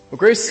Well,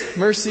 grace,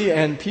 mercy,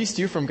 and peace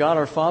to you from God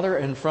our Father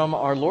and from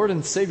our Lord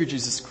and Savior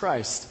Jesus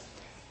Christ.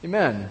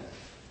 Amen.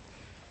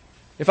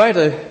 If I had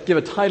to give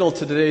a title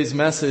to today's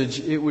message,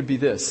 it would be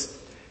this: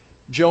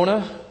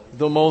 Jonah,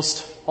 the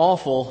most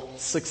awful,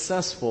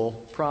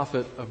 successful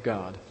prophet of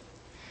God.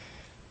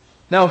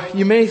 Now,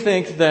 you may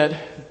think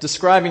that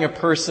describing a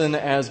person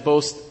as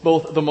both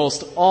the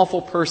most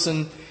awful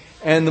person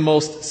and the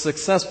most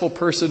successful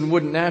person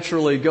wouldn't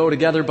naturally go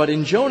together, but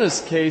in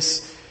Jonah's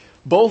case,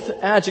 both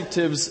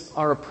adjectives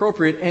are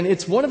appropriate, and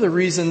it's one of the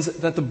reasons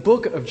that the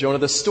book of Jonah,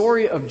 the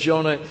story of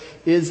Jonah,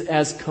 is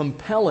as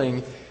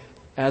compelling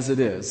as it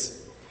is.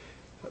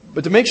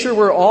 But to make sure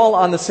we're all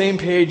on the same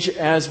page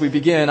as we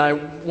begin, I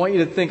want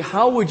you to think,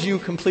 how would you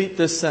complete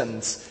this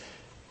sentence?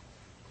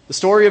 The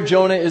story of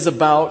Jonah is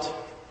about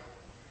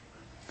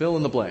fill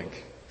in the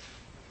blank.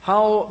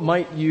 How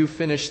might you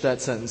finish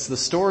that sentence? The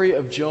story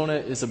of Jonah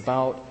is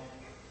about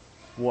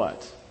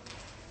what?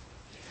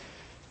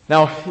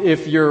 Now,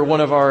 if you're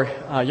one of our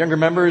younger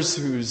members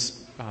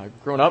who's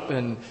grown up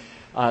and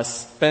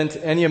spent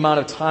any amount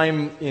of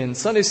time in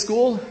Sunday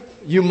school,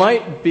 you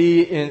might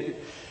be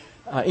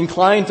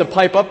inclined to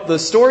pipe up, the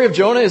story of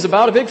Jonah is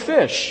about a big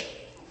fish.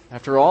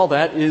 After all,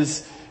 that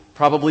is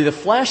probably the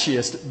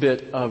flashiest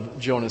bit of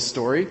Jonah's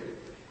story.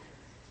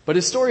 But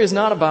his story is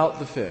not about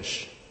the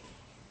fish.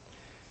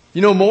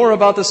 You know more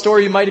about the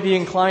story, you might be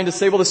inclined to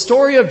say, well, the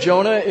story of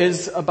Jonah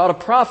is about a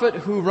prophet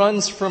who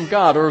runs from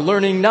God, or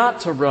learning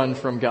not to run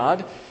from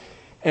God.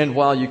 And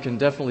while you can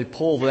definitely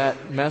pull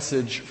that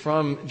message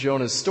from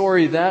Jonah's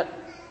story, that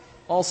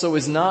also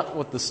is not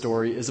what the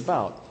story is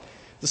about.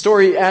 The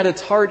story at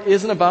its heart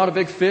isn't about a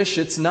big fish.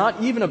 It's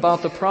not even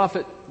about the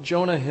prophet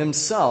Jonah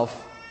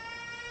himself.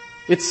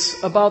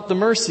 It's about the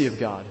mercy of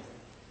God.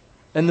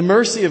 And the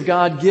mercy of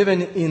God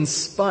given in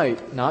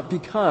spite, not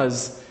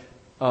because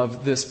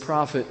of this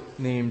prophet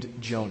named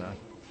Jonah.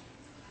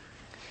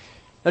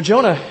 Now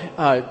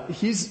Jonah,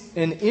 he's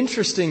an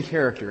interesting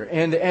character.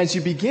 And as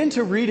you begin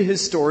to read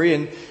his story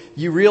and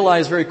you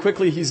realize very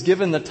quickly he's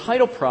given the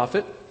title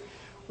prophet,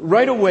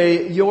 right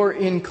away you're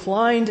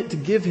inclined to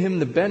give him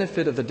the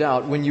benefit of the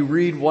doubt when you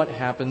read what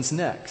happens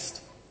next.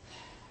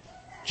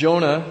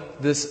 Jonah,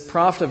 this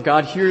prophet of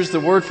God, hears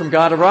the word from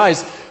God,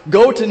 "Arise,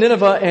 go to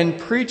Nineveh and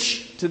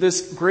preach to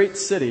this great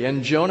city."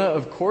 And Jonah,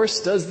 of course,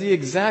 does the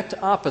exact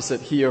opposite.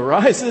 He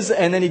arises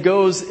and then he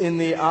goes in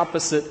the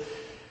opposite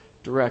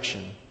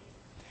direction.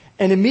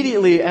 And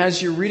immediately,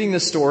 as you're reading the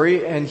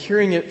story and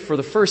hearing it for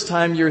the first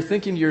time, you're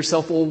thinking to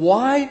yourself, well,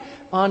 why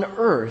on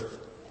earth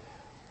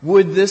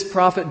would this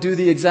prophet do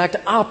the exact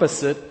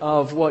opposite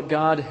of what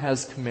God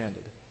has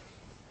commanded?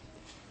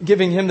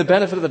 Giving him the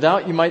benefit of the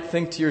doubt, you might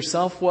think to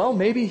yourself, well,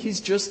 maybe he's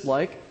just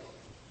like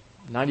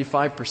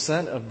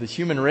 95% of the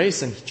human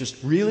race and he just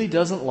really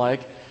doesn't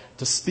like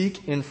to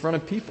speak in front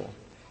of people.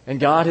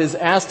 And God has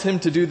asked him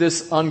to do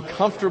this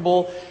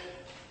uncomfortable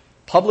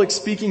public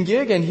speaking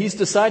gig, and he's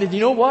decided, you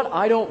know what,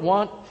 I don't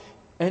want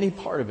any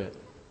part of it.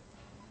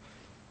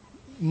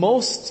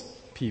 Most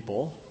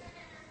people,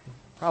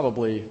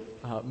 probably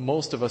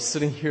most of us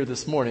sitting here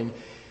this morning,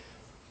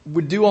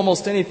 would do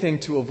almost anything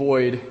to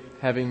avoid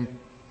having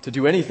to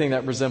do anything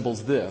that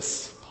resembles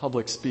this,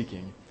 public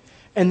speaking.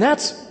 And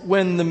that's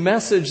when the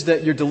message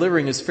that you're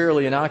delivering is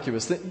fairly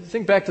innocuous.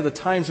 Think back to the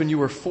times when you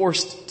were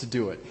forced to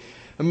do it.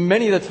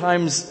 Many of the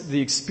times,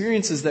 the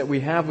experiences that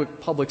we have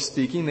with public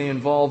speaking, they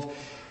involve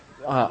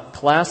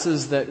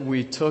classes that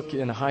we took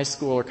in high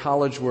school or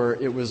college where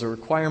it was a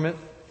requirement.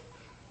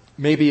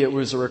 Maybe it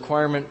was a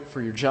requirement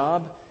for your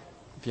job,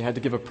 if you had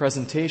to give a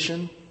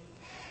presentation,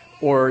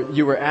 or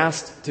you were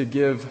asked to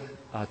give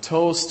a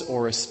toast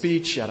or a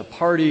speech at a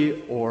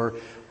party or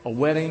a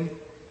wedding.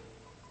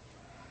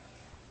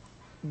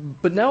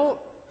 But now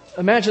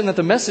imagine that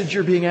the message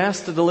you're being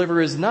asked to deliver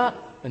is not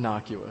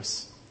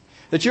innocuous.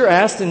 That you're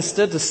asked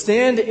instead to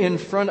stand in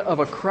front of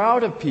a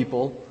crowd of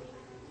people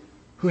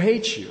who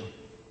hate you,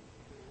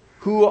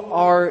 who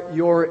are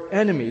your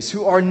enemies,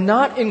 who are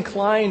not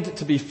inclined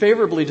to be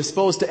favorably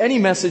disposed to any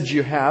message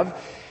you have.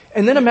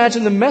 And then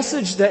imagine the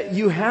message that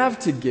you have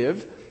to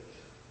give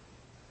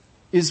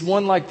is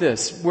one like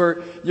this,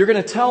 where you're going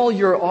to tell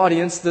your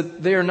audience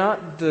that they are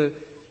not the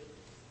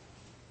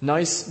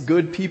nice,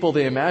 good people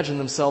they imagine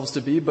themselves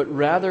to be, but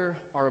rather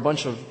are a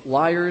bunch of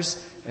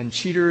liars and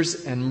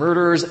cheaters and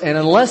murderers, and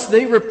unless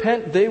they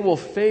repent, they will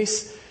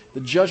face the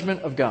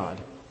judgment of God.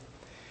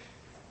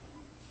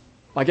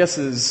 My guess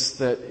is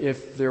that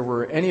if there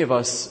were any of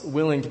us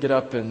willing to get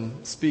up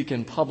and speak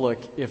in public,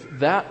 if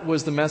that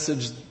was the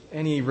message,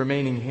 any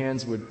remaining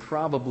hands would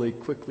probably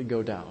quickly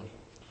go down.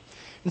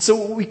 And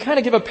so we kind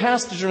of give a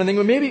passage and I think,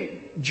 well,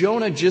 maybe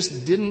Jonah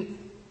just didn't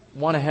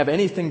want to have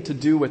anything to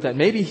do with that.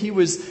 Maybe he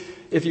was,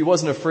 if he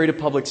wasn't afraid of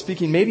public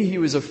speaking, maybe he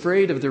was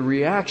afraid of the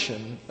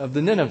reaction of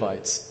the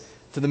Ninevites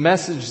to the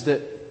message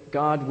that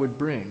God would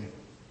bring.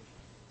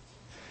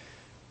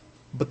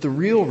 But the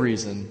real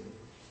reason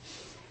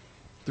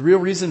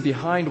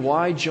behind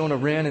why Jonah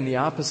ran in the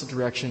opposite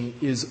direction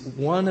is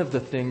one of the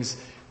things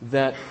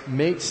that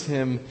makes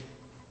him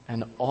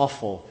an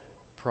awful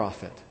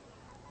prophet.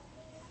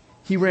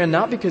 He ran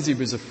not because he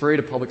was afraid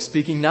of public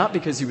speaking, not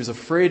because he was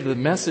afraid of the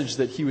message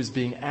that he was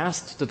being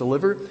asked to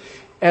deliver.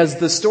 As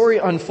the story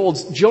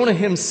unfolds, Jonah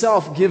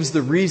himself gives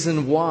the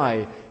reason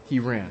why he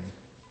ran.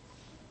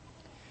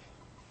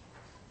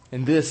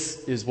 And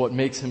this is what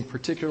makes him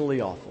particularly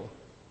awful.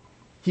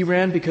 He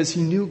ran because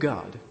he knew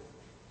God,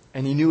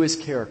 and he knew his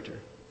character.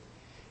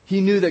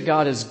 He knew that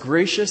God is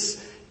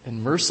gracious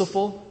and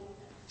merciful,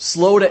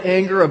 slow to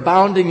anger,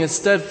 abounding in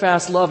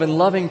steadfast love, and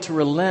loving to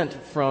relent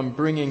from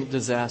bringing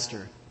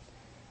disaster.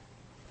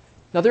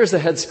 Now there's the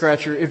head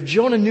scratcher. If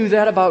Jonah knew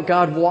that about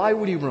God, why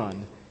would he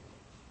run?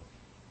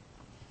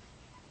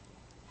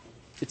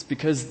 It's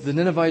because the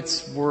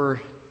Ninevites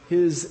were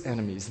his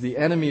enemies, the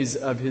enemies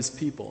of his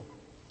people.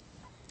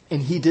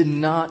 And he did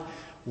not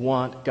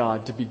want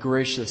God to be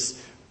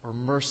gracious or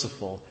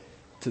merciful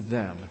to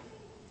them.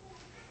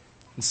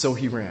 And so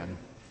he ran.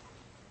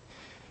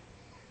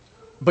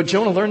 But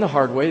Jonah learned the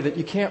hard way that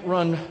you can't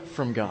run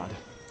from God.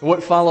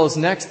 What follows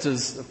next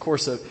is, of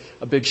course,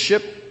 a big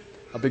ship,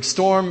 a big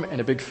storm,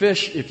 and a big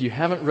fish. If you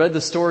haven't read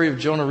the story of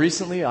Jonah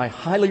recently, I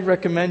highly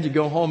recommend you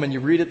go home and you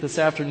read it this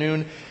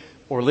afternoon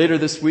or later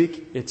this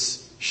week.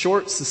 It's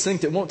short,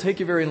 succinct. It won't take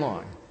you very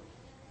long.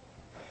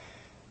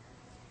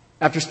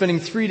 After spending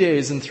 3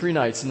 days and 3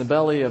 nights in the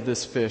belly of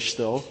this fish,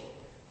 though,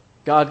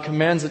 God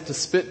commands it to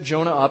spit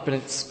Jonah up, and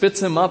it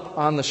spits him up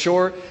on the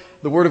shore.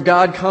 The word of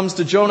God comes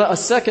to Jonah a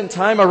second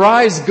time.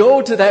 Arise,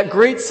 go to that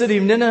great city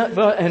of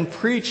Nineveh and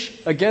preach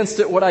against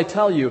it what I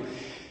tell you.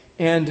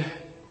 And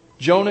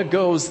Jonah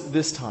goes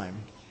this time.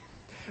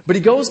 But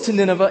he goes to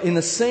Nineveh in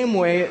the same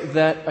way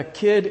that a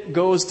kid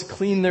goes to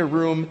clean their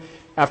room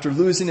after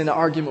losing an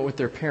argument with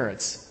their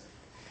parents.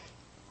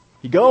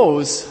 He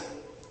goes,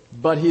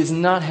 but he's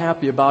not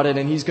happy about it,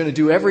 and he's going to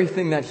do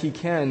everything that he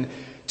can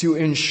to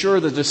ensure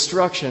the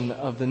destruction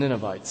of the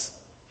Ninevites.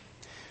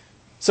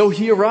 So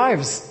he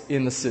arrives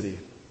in the city.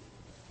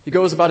 He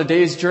goes about a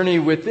day's journey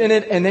within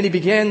it, and then he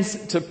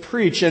begins to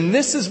preach. And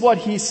this is what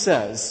he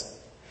says.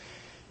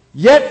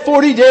 Yet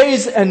 40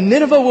 days and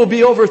Nineveh will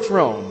be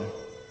overthrown.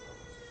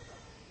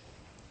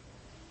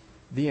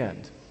 The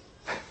end.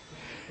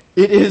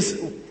 It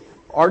is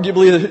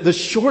arguably the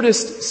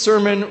shortest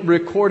sermon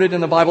recorded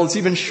in the Bible. It's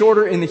even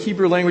shorter in the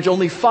Hebrew language,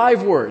 only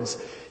 5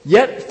 words.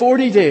 Yet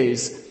 40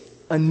 days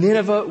and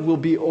Nineveh will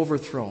be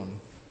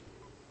overthrown.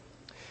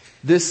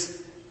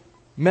 This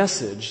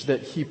message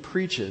that he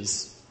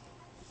preaches,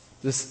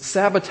 this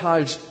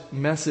sabotaged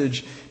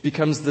message,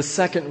 becomes the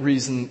second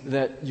reason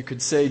that you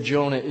could say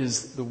Jonah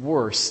is the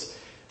worst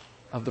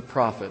of the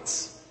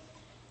prophets,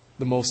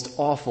 the most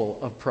awful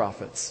of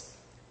prophets.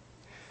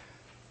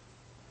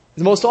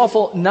 The most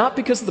awful, not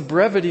because of the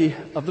brevity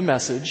of the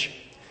message.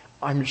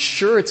 I'm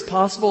sure it's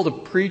possible to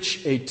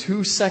preach a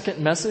 2-second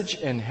message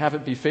and have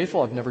it be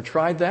faithful. I've never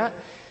tried that.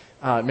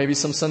 Maybe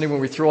some Sunday when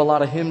we throw a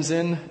lot of hymns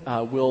in,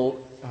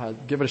 we'll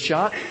give it a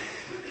shot.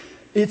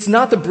 It's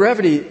not the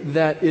brevity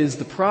that is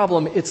the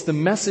problem, it's the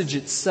message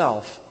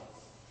itself.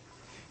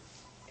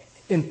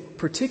 In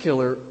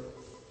particular,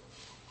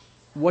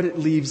 what it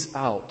leaves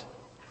out.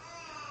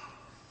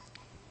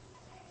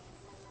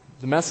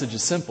 The message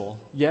is simple.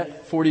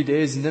 Yet 40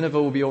 days,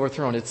 Nineveh will be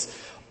overthrown. It's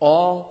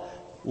all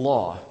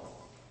law.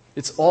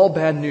 It's all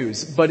bad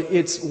news. But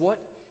it's what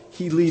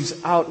he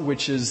leaves out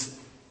which is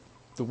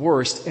the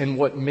worst and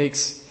what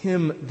makes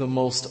him the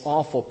most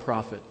awful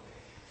prophet.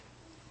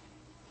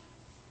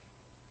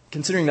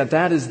 Considering that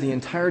that is the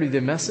entirety of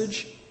the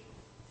message,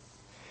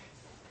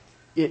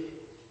 it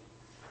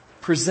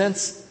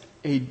presents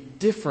a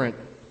different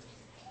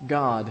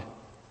God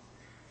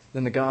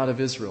than the God of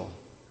Israel.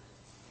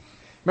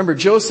 Remember,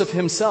 Jonah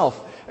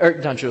himself,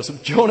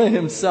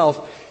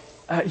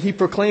 he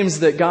proclaims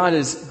that God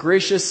is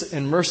gracious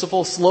and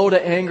merciful, slow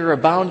to anger,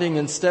 abounding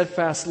in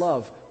steadfast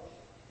love.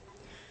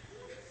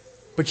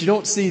 But you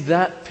don't see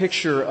that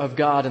picture of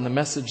God in the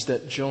message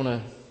that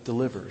Jonah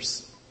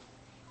delivers.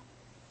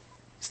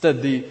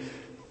 Instead, the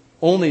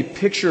only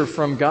picture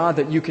from God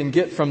that you can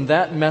get from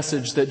that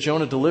message that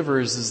Jonah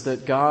delivers is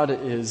that God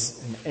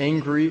is an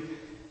angry,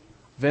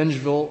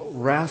 vengeful,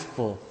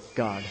 wrathful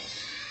God.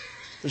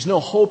 There's no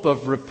hope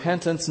of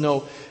repentance,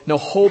 no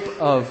hope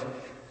of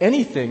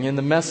anything in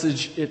the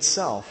message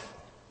itself.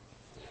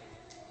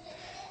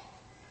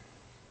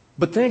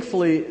 But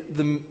thankfully,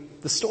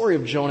 the story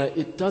of Jonah,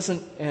 it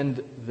doesn't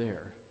end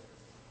there.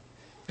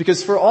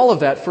 Because for all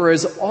of that, for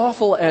as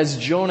awful as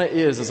Jonah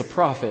is as a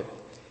prophet,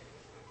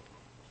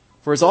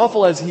 for as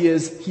awful as he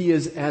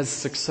is as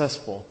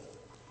successful.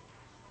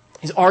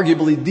 He's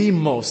arguably the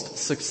most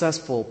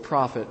successful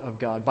prophet of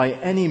God by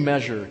any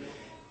measure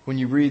when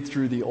you read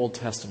through the Old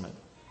Testament.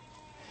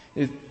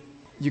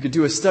 You could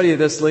do a study of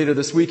this later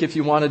this week if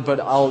you wanted, but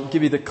I'll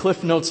give you the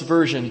Cliff Notes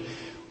version.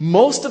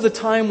 Most of the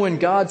time when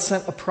God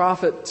sent a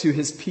prophet to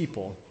his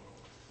people,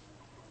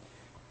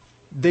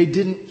 they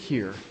didn't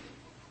hear.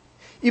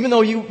 Even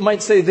though you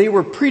might say they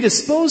were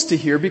predisposed to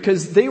hear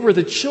because they were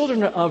the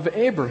children of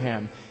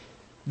Abraham.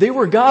 They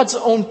were God's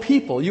own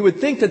people. You would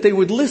think that they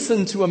would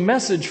listen to a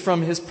message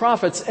from his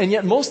prophets, and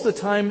yet most of the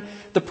time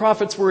the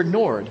prophets were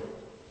ignored.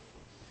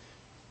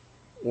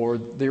 Or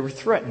they were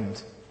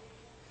threatened.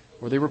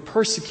 or they were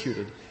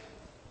persecuted,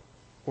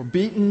 or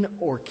beaten,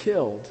 or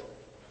killed.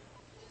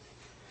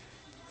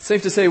 It's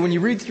safe to say, when you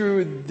read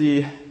through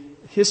the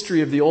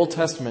history of the Old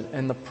Testament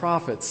and the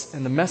prophets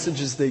and the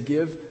messages they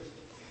give,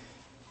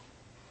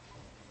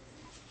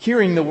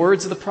 hearing the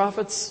words of the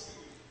prophets,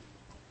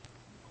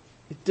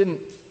 it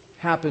didn't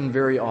happen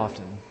very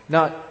often.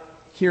 Not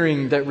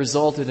hearing that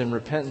resulted in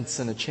repentance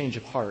and a change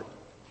of heart.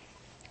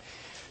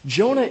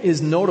 Jonah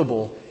is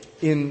notable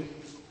in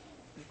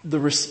the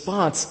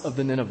response of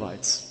the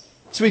Ninevites.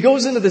 So he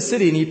goes into the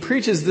city and he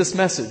preaches this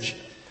message.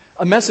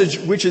 A message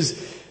which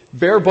is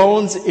bare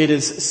bones. It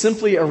is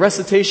simply a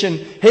recitation.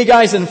 Hey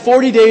guys, in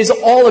 40 days,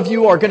 all of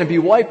you are going to be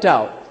wiped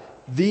out.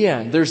 The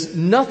end. There's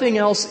nothing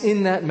else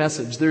in that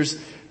message. There's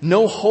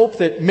no hope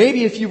that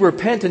maybe if you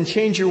repent and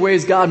change your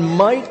ways, God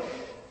might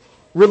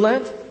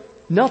relent.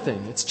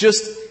 Nothing. It's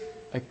just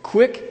a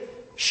quick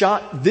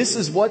shot. This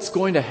is what's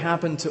going to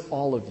happen to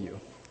all of you.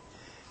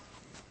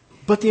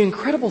 But the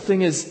incredible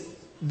thing is,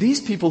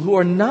 these people who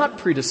are not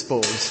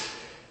predisposed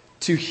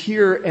to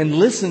hear and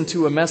listen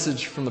to a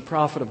message from the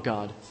prophet of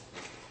God,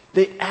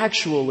 they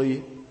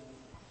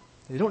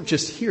don't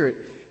just hear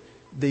it,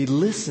 they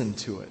listen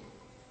to it.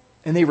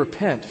 And they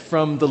repent,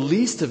 from the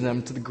least of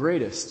them to the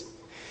greatest.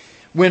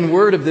 When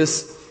word of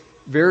this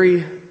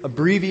very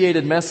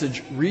abbreviated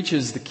message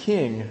reaches the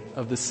king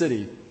of the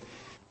city,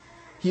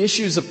 he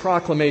issues a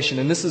proclamation,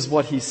 and this is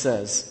what he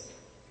says.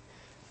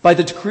 By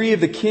the decree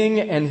of the king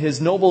and his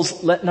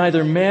nobles, let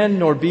neither man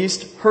nor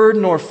beast, herd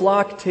nor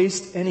flock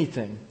taste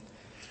anything.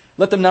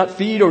 Let them not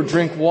feed or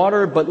drink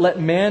water, but let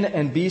man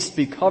and beast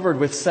be covered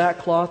with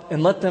sackcloth,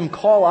 and let them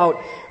call out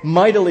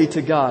mightily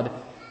to God.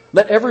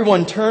 Let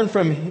everyone turn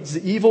from his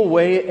evil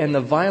way and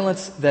the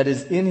violence that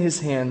is in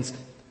his hands.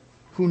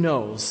 Who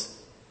knows?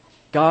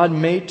 God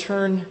may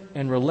turn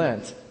and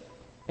relent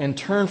and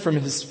turn from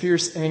his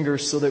fierce anger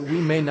so that we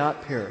may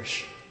not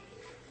perish.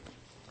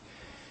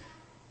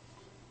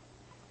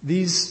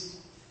 These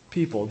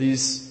people,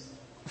 these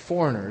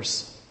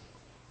foreigners,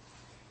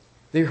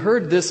 they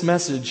heard this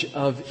message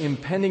of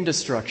impending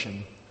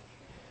destruction.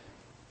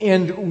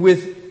 And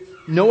with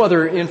no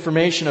other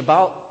information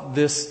about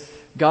this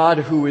God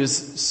who is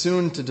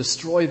soon to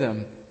destroy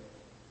them,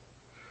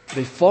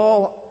 they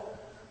fall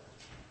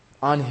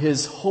on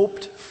his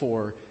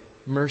hoped-for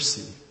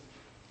mercy.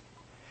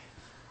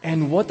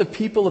 And what the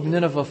people of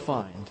Nineveh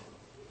find,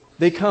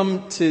 they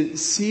come to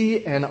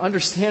see and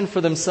understand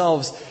for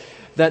themselves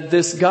that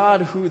this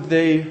God who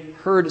they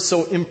heard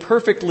so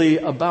imperfectly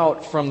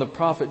about from the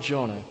prophet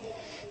Jonah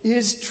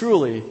is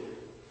truly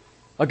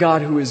a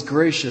God who is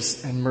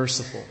gracious and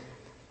merciful,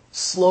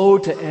 slow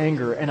to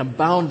anger and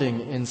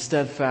abounding in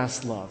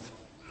steadfast love.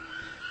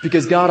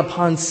 Because God,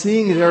 upon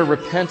seeing their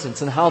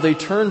repentance and how they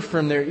turned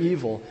from their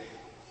evil,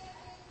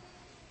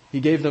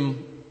 he gave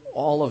them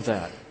all of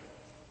that.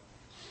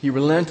 He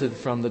relented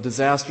from the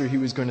disaster he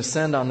was going to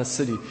send on the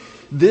city.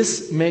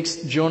 This makes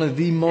Jonah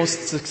the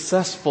most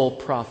successful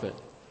prophet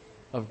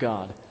of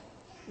God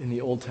in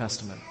the Old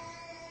Testament.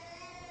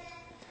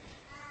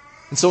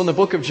 And so in the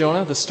book of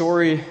Jonah, the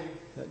story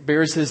that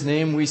bears his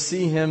name, we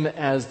see him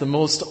as the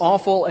most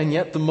awful and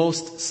yet the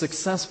most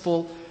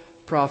successful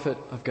prophet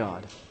of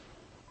God.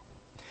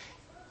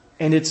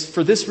 And it's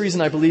for this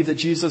reason I believe that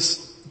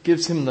Jesus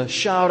gives him the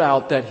shout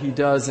out that he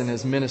does in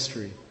his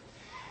ministry.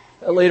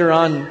 Later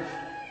on,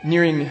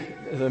 nearing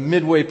the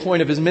midway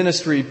point of his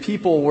ministry,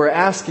 people were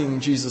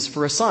asking Jesus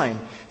for a sign.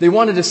 They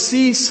wanted to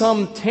see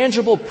some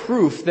tangible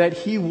proof that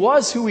he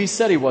was who he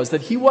said he was,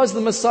 that he was the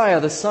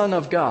Messiah, the Son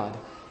of God.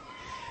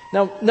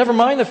 Now, never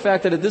mind the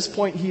fact that at this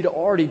point he'd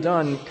already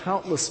done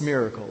countless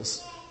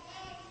miracles,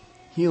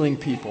 healing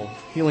people,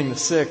 healing the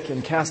sick,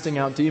 and casting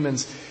out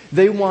demons.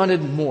 They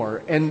wanted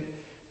more. And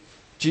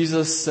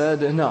Jesus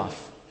said,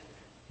 enough.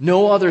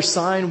 No other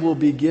sign will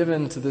be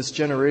given to this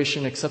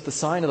generation except the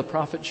sign of the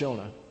prophet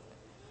Jonah.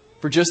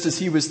 For just as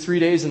he was 3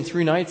 days and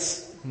 3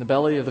 nights in the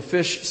belly of the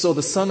fish, so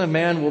the Son of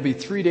Man will be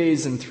 3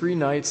 days and 3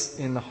 nights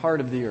in the heart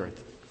of the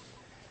earth.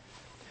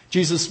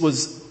 Jesus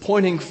was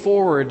pointing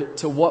forward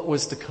to what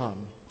was to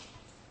come.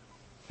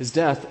 His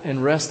death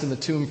and rest in the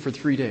tomb for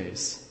 3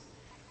 days.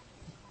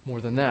 More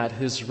than that,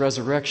 his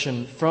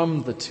resurrection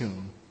from the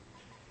tomb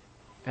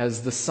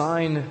as the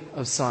sign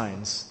of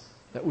signs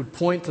that would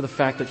point to the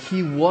fact that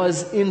he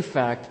was, in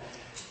fact,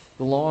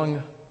 the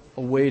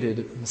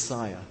long-awaited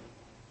Messiah.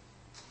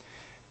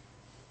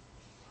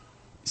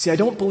 See, I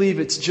don't believe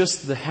it's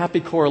just the happy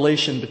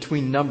correlation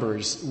between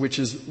numbers, which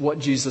is what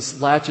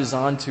Jesus latches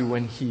onto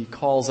when he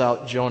calls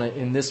out Jonah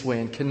in this way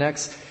and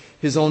connects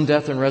his own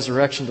death and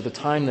resurrection to the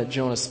time that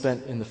Jonah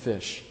spent in the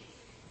fish.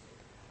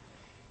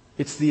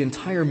 It's the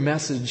entire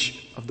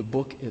message of the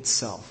book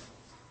itself.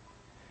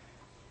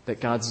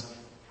 That God's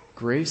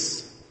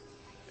grace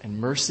and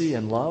mercy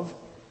and love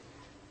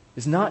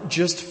is not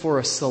just for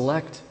a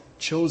select,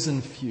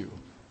 chosen few,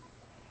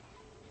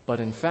 but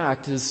in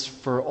fact is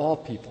for all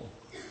people.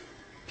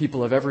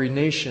 People of every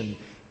nation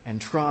and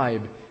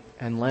tribe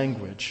and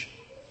language.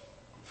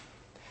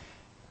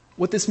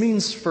 What this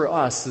means for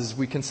us as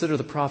we consider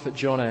the prophet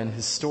Jonah and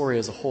his story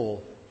as a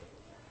whole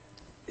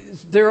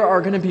there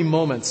are going to be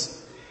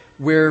moments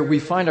where we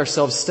find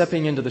ourselves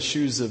stepping into the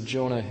shoes of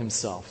Jonah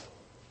himself,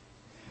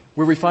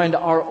 where we find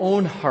our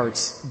own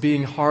hearts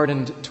being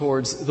hardened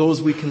towards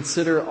those we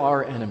consider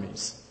our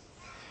enemies,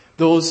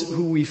 those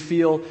who we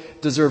feel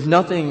deserve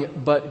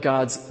nothing but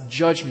God's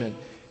judgment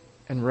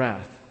and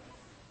wrath.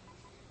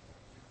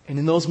 And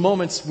in those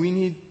moments, we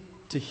need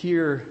to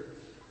hear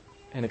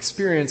and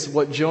experience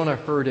what Jonah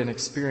heard and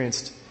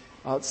experienced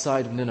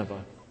outside of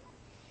Nineveh,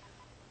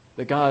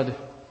 that God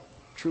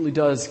truly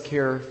does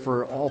care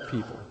for all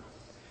people,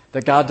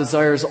 that God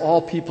desires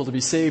all people to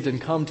be saved and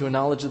come to a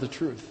knowledge of the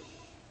truth.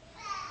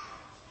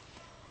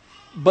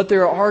 But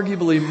there are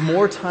arguably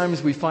more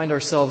times we find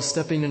ourselves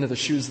stepping into the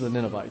shoes of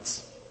the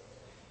Ninevites,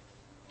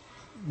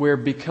 where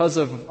because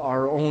of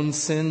our own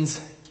sins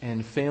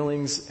and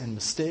failings and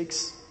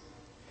mistakes,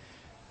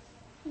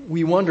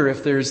 we wonder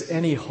if there's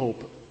any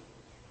hope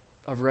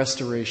of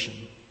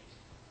restoration,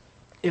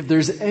 if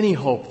there's any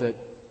hope that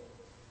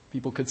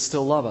people could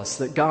still love us,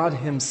 that God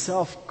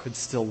himself could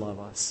still love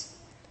us.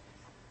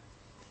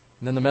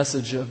 And then the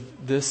message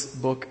of this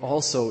book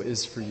also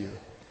is for you.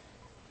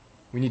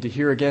 We need to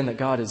hear again that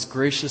God is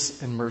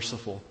gracious and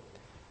merciful,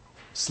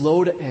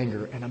 slow to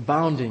anger and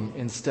abounding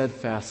in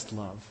steadfast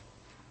love.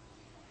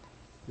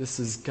 This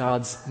is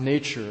God's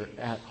nature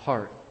at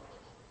heart.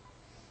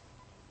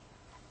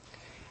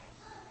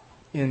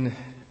 In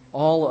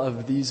all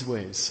of these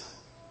ways,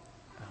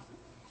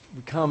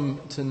 we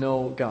come to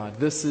know God.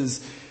 This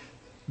is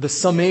the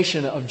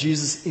summation of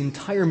Jesus'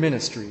 entire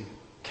ministry,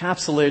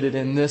 capsulated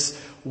in this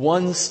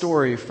one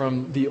story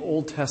from the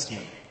Old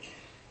Testament,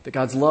 that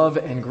God's love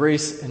and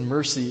grace and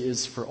mercy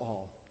is for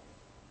all.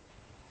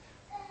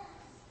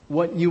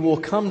 What you will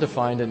come to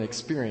find and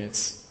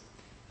experience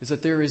is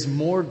that there is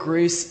more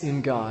grace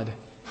in God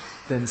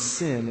than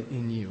sin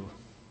in you.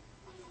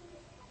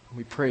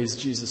 We praise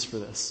Jesus for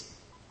this.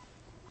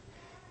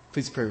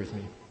 Please pray with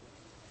me.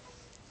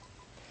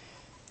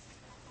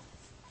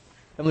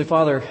 Heavenly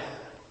Father,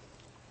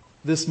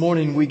 this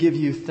morning we give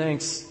you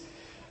thanks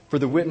for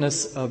the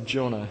witness of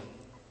Jonah,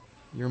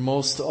 your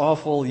most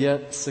awful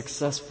yet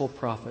successful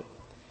prophet.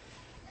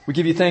 We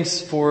give you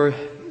thanks for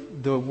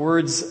the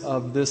words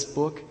of this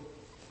book,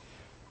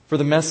 for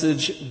the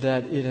message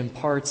that it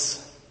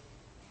imparts.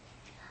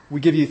 We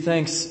give you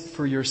thanks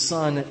for your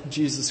Son,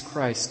 Jesus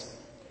Christ,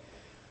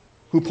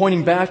 who,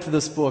 pointing back to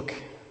this book,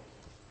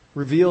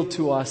 revealed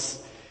to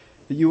us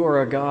that you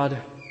are a God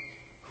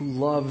who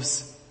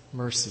loves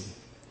mercy,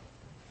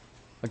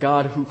 a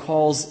God who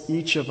calls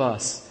each of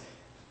us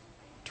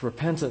to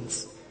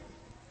repentance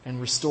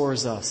and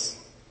restores us,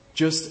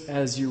 just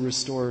as you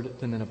restored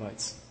the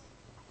Ninevites.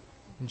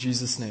 In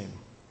Jesus' name,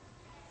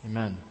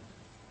 amen.